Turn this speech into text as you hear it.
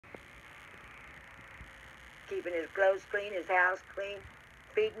keeping his clothes clean, his house clean,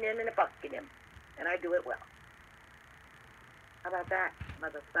 feeding him and fucking him. And I do it well. How about that,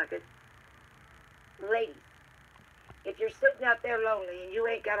 motherfuckers? Ladies, if you're sitting out there lonely and you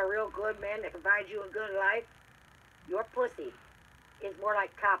ain't got a real good man that provides you a good life, your pussy is more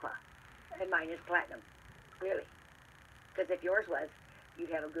like copper and mine is platinum. Clearly. Because if yours was, you'd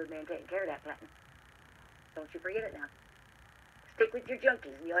have a good man taking care of that platinum. Don't you forget it now. Stick with your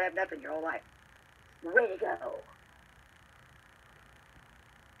junkies and you'll have nothing your whole life. Way to go.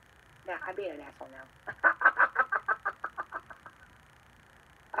 Now, I'm being an asshole now.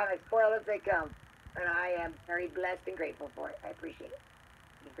 I'm as spoiled as they come. And I am very blessed and grateful for it. I appreciate it.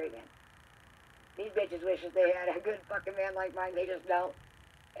 He's a great man. These bitches wishes they had a good fucking man like mine. They just don't.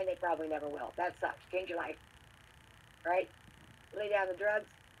 And they probably never will. That sucks. Change your life. Right? Lay down the drugs.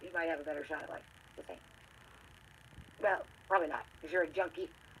 You might have a better shot at life. Just saying. Well, probably not. Because you're a junkie.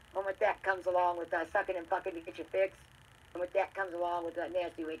 And with that comes along with sucking and fucking to get your fix. And with that comes along with that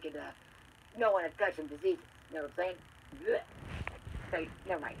nasty, wicked, no one to touch them diseases. You know what I'm saying? Blech. So,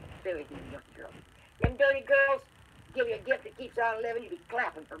 never mind. Stay away from you junkie girls. Them dirty girls give you a gift that keeps on living. You'll be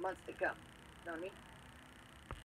clapping for months to come. You know what I mean?